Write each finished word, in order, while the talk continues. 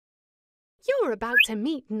You're about to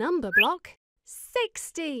meet Numberblock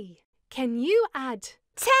 60. Can you add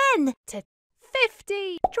 10 to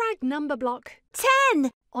 50? Drag Numberblock 10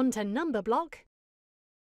 onto Numberblock.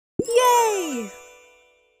 Yay!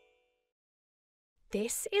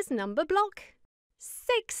 This is Numberblock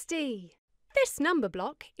 60. This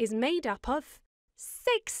Numberblock is made up of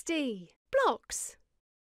 60 blocks.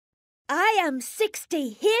 I am 60,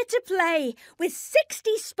 here to play, with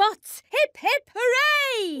 60 spots. Hip, hip,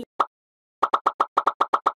 hooray!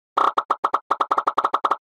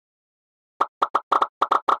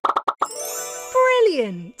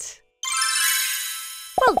 Brilliant!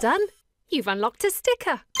 Well done. You've unlocked a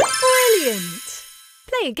sticker. Brilliant!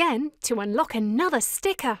 Play again to unlock another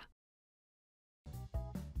sticker.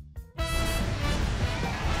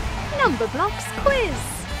 Numberblocks quiz.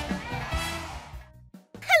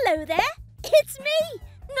 Hello there, it's me,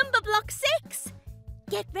 Numberblock 6.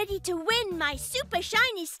 Get ready to win my super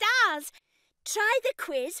shiny stars. Try the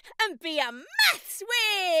quiz and be a maths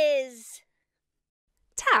whiz.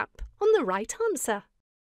 Tap on the right answer.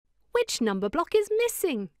 Which Numberblock is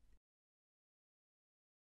missing?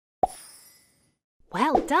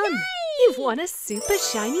 Well done! Yay! You've won a super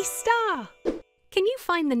shiny star. Can you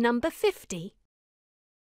find the number 50?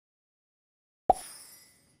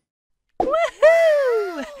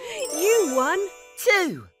 Woohoo! You won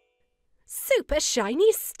 2. super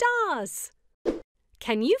shiny stars.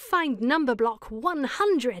 Can you find Numberblock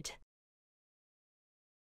 100?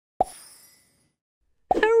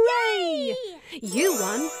 Hooray! You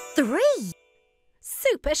won 3.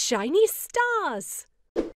 super shiny stars.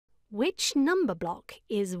 Which Numberblock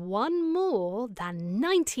is one more than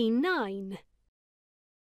 99?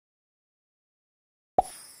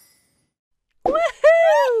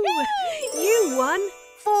 Woohoo! You won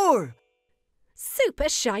 4. super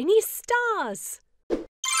shiny stars.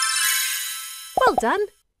 Well done.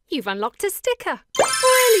 You've unlocked a sticker.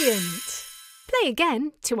 Brilliant! Play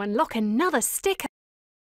again to unlock another sticker.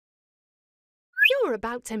 You're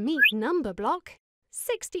about to meet Numberblock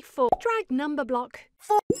 64. Drag Numberblock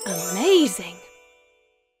 4. Amazing!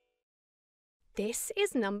 This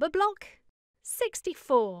is Numberblock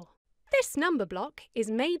 64. This Numberblock is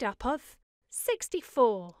made up of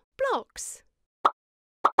 64 blocks.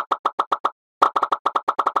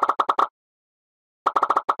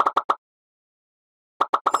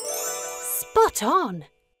 Spot on!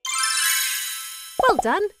 Well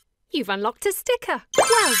done! You've unlocked a sticker.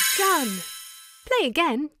 Well done! Play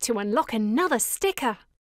again to unlock another sticker.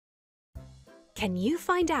 Can you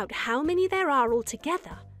find out how many there are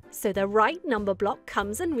altogether so the right Numberblock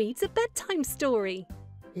comes and reads a bedtime story?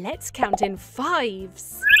 Let's count in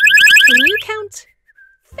 5s. Can you count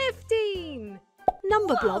 15?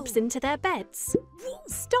 Numberblobs into their beds.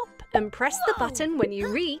 Stop and press the button when you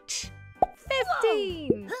reach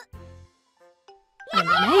 15.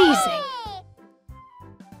 Amazing!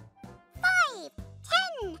 5,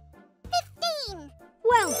 10, 15.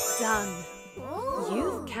 Well done!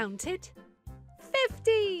 You've counted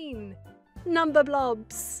 15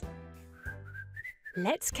 Numberblobs.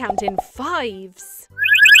 Let's count in 5s.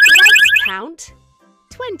 Let's count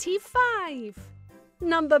 25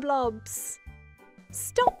 Numberblobs.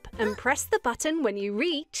 Stop and press the button when you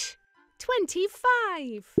reach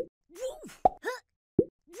 25.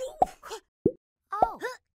 Oh.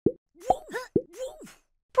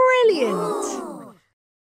 Brilliant!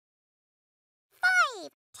 5,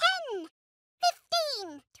 10,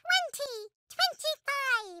 15, 20,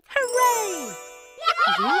 25. Hooray!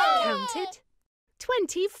 You've counted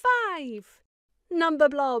 25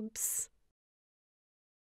 Numberblobs.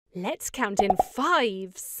 Let's count in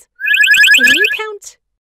 5s. Can you count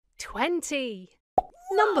 20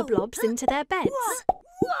 Numberblobs into their beds?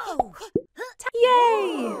 Whoa.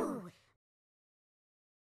 Yay!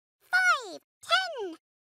 5, 10,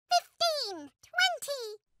 15,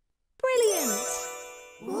 20. Brilliant!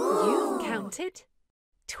 You've counted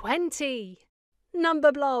 20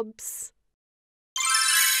 Numberblobs.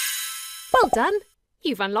 Well done!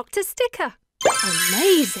 You've unlocked a sticker.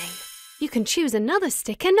 Amazing! You can choose another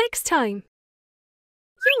sticker next time.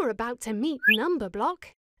 You're about to meet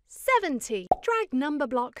Numberblock 70. Drag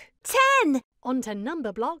Numberblock 10. onto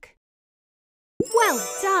Numberblock. Well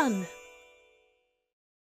done!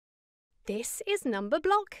 This is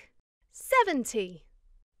Numberblock 70.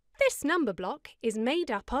 This Numberblock is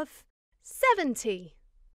made up of 70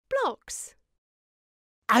 blocks.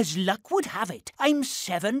 As luck would have it, I'm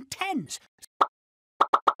 7 10s.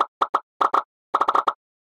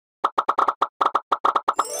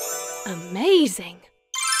 Amazing!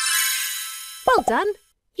 Well done!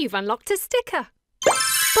 You've unlocked a sticker.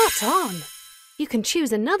 Spot on! You can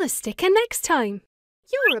choose another sticker next time.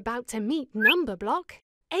 You're about to meet number block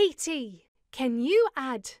 80. Can you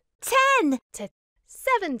add 10, to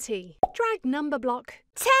 70? Drag number block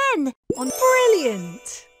 10. on.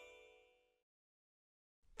 Brilliant!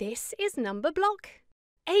 This is number block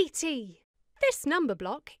 80. This number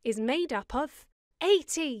block is made up of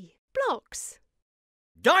 80 blocks.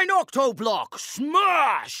 Dinoctoblock,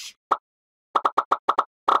 smash!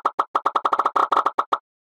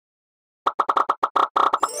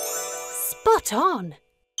 Spot on!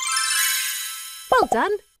 Well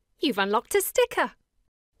done! You've unlocked a sticker.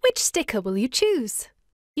 Which sticker will you choose?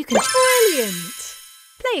 You can. Brilliant!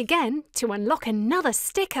 Play again to unlock another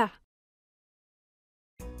sticker.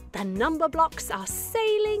 The number blocks are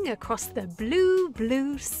sailing across the blue,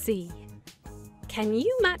 blue sea. Can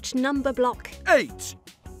you match number block 8.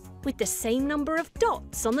 with the same number of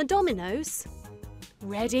dots on the dominoes?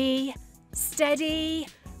 Ready, steady,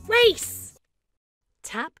 race!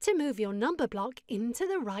 Tap to move your number block into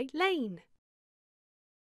the right lane.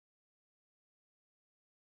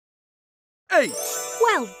 8.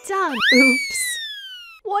 Well done! Oops!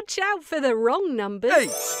 Watch out for the wrong numbers. 8.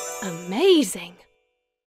 Amazing!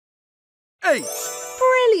 8.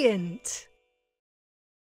 Brilliant!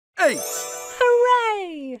 8.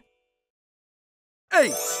 Hooray!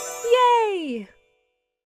 8. Yay!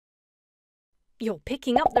 You're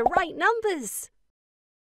picking up the right numbers.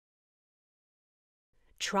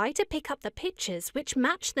 Try to pick up the pictures which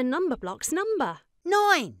match the number block's number.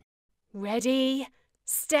 9. Ready,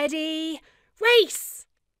 steady, race!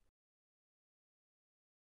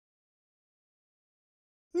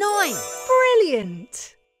 9.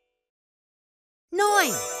 Brilliant!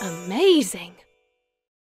 9. Amazing!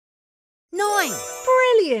 9.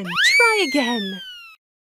 Brilliant! Try again.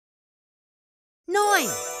 9.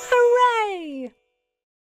 Hooray!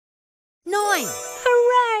 9.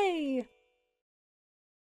 Hooray!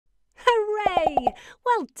 Hooray!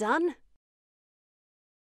 Well done.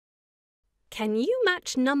 Can you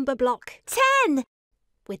match number block 10.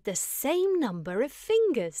 with the same number of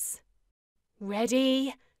fingers?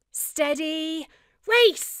 Ready, steady,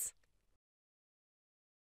 race!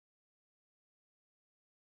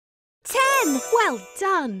 10. Well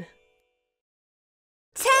done.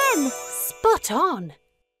 10. Spot on.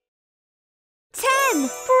 10.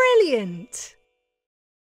 Brilliant.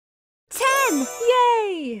 10.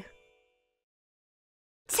 Yay!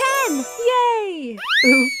 10. Yay!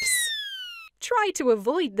 Oops. Try to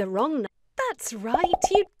avoid the wrong. That's right,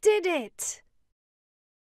 you did it.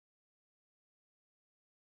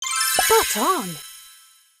 Spot on.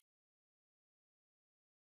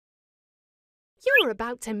 You're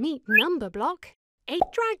about to meet number block 8.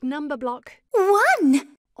 Drag number block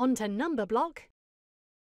 1. onto number block.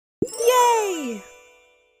 Yay!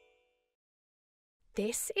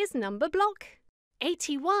 This is number block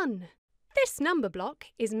 81. This number block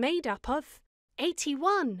is made up of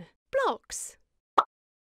 81 blocks.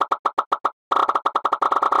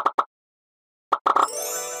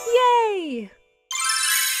 Yay!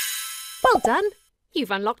 Well done!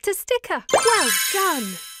 You've unlocked a sticker. Well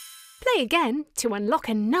done! Play again to unlock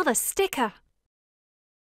another sticker.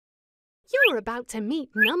 You're about to meet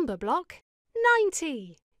number block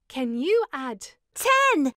 90. Can you add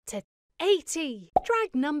 10. to 80?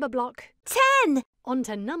 Drag number block 10.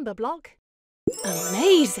 onto number block.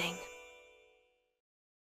 Amazing!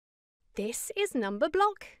 This is number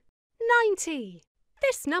block 90.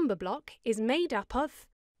 This number block is made up of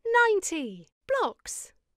 90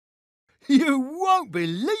 blocks. You won't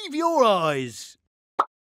believe your eyes.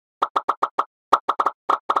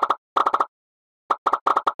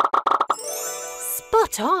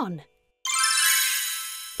 Spot on!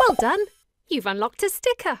 Well done! You've unlocked a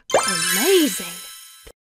sticker. Amazing!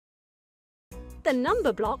 The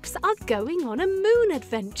number blocks are going on a moon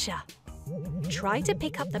adventure. Try to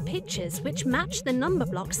pick up the pictures which match the number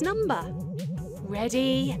block's number.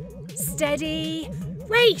 Ready, steady,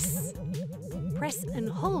 race! Press and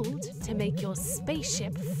hold to make your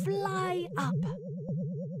spaceship fly up.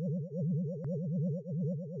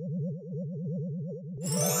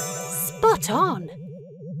 Spot on!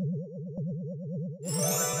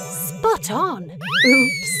 Spot on!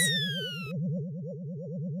 Oops!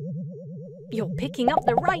 You're picking up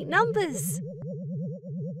the right numbers.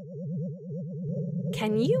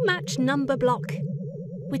 Can you match number block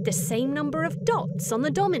with the same number of dots on the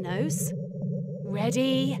dominoes?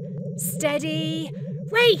 Ready, steady,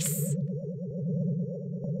 race!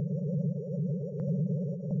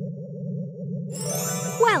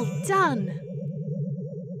 Well done!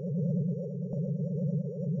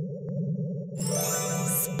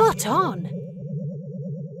 Spot on!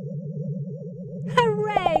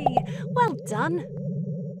 Hooray! Well done!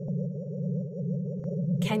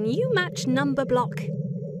 Can you match number block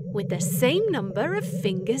with the same number of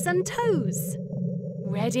fingers and toes?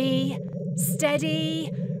 Ready, steady,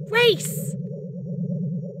 race!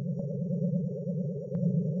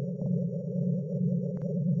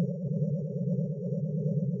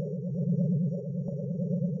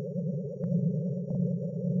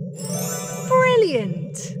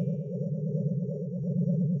 Brilliant!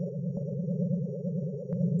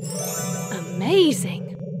 Amazing!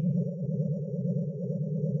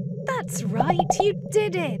 That's right, you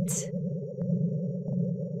did it!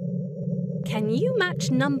 Can you match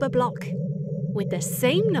number block with the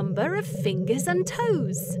same number of fingers and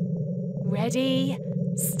toes? Ready,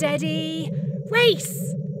 steady,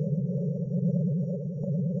 race!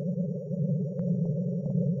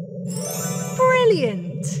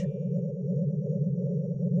 Brilliant!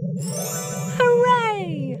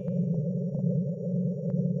 Hooray!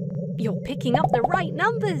 You're picking up the right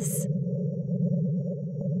numbers.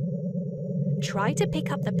 Try to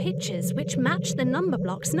pick up the pictures which match the number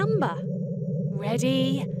block's number.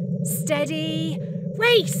 Ready, steady,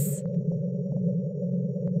 race!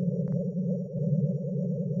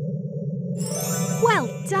 Well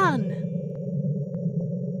done!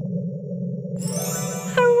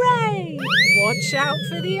 Hooray! Watch out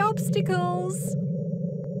for the obstacles!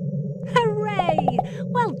 Hooray!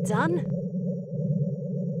 Well done!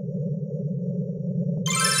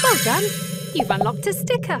 Well done! You've unlocked a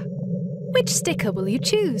sticker. Which sticker will you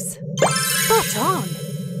choose? Spot on!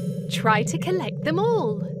 Try to collect them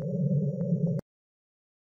all.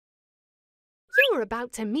 You're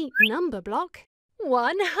about to meet number block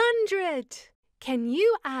 100. Can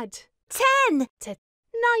you add 10 to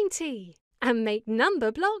 90 and make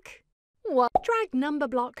number block 1? Drag number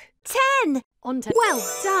block 10 onto. Well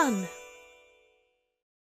done!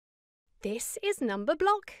 This is number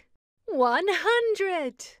block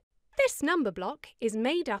 100. This number block is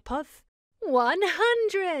made up of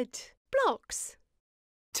 100 blocks.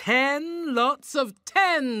 10 lots of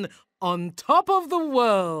 10 on top of the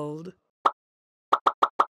world.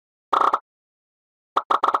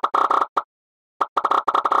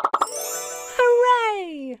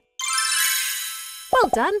 Hooray! Well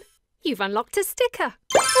done! You've unlocked a sticker.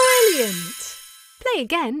 Brilliant! Play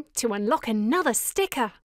again to unlock another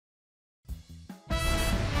sticker.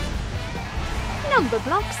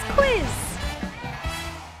 Numberblocks quiz.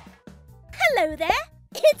 Hello there,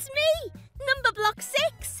 it's me, Numberblock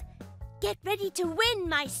 6. Get ready to win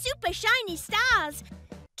my super shiny stars.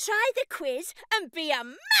 Try the quiz and be a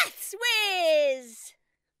maths whiz.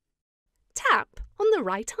 Tap on the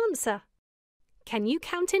right answer. Can you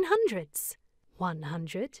count in hundreds?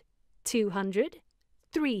 100, 200,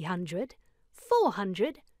 300,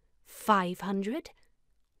 400, 500.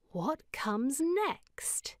 What comes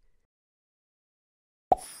next?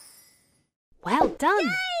 Well done!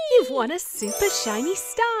 Yay! You've won a super shiny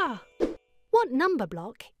star. What number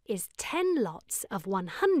block is 10 lots of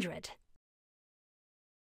 100?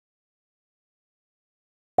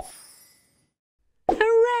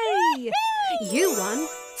 Hooray! You won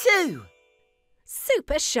 2.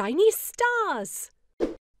 super shiny stars.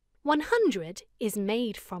 100 is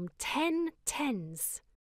made from 10 tens.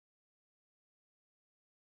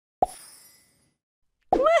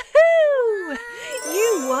 Woohoo!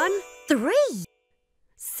 You won 3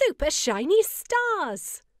 super shiny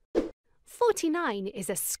stars. 49 is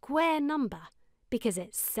a square number because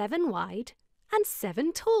it's 7 wide and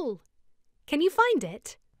 7 tall. Can you find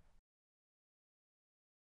it?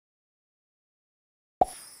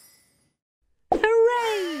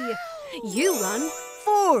 Hooray! You won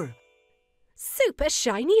 4. super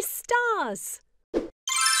shiny stars.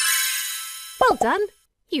 Well done!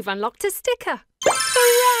 You've unlocked a sticker.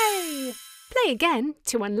 Hooray! Play again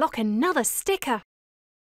to unlock another sticker.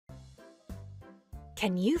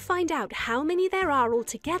 Can you find out how many there are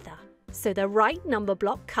altogether so the right number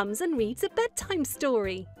block comes and reads a bedtime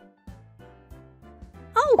story?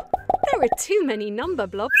 Oh, there are too many number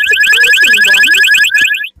blocks to count in ones.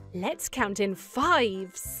 Let's count in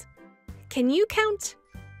 5s. Can you count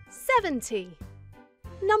 70?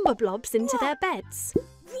 Number blobs into their beds.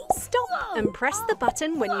 Stop and press the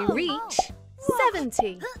button when you reach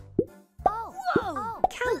 70.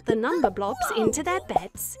 Count the number blobs into their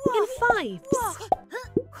beds in 5s.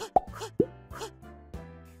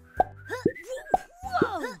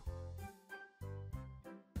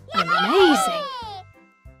 Amazing!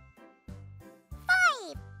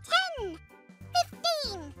 5, 10,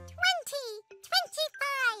 15, 20,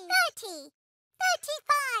 25, 30,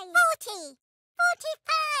 35, 40,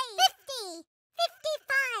 45, 50,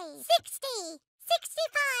 55, 60,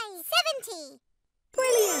 65, 70.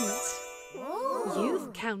 Brilliant!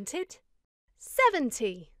 You've counted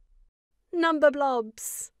 70.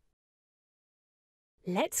 Numberblocks.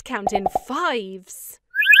 Let's count in fives.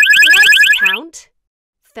 Let's count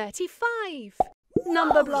 35.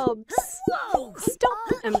 Numberblocks. Stop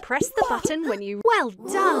and press the button when you... Well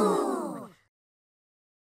done!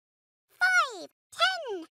 5,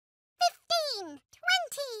 10, 15, 20,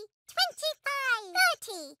 25,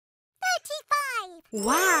 30, 35.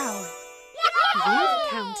 Wow! You've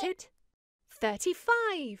counted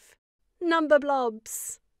 35.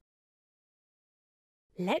 Numberblocks.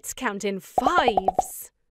 Let's count in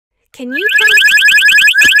fives. Can you count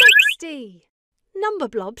 60?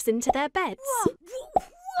 Numberblocks into their beds.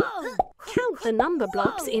 Count the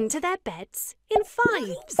numberblocks into their beds in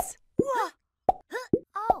fives.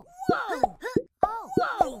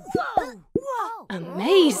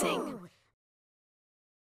 Amazing!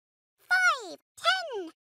 5,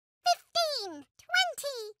 10, 15, 20,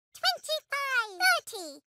 25,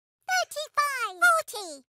 30, 35,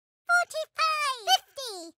 40, 45,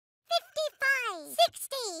 50, 55,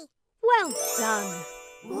 60. Well done!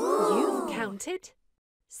 You've counted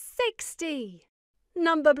 60.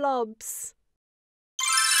 Numberblocks.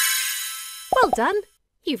 Well done!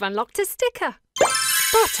 You've unlocked a sticker.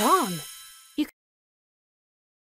 Spot on!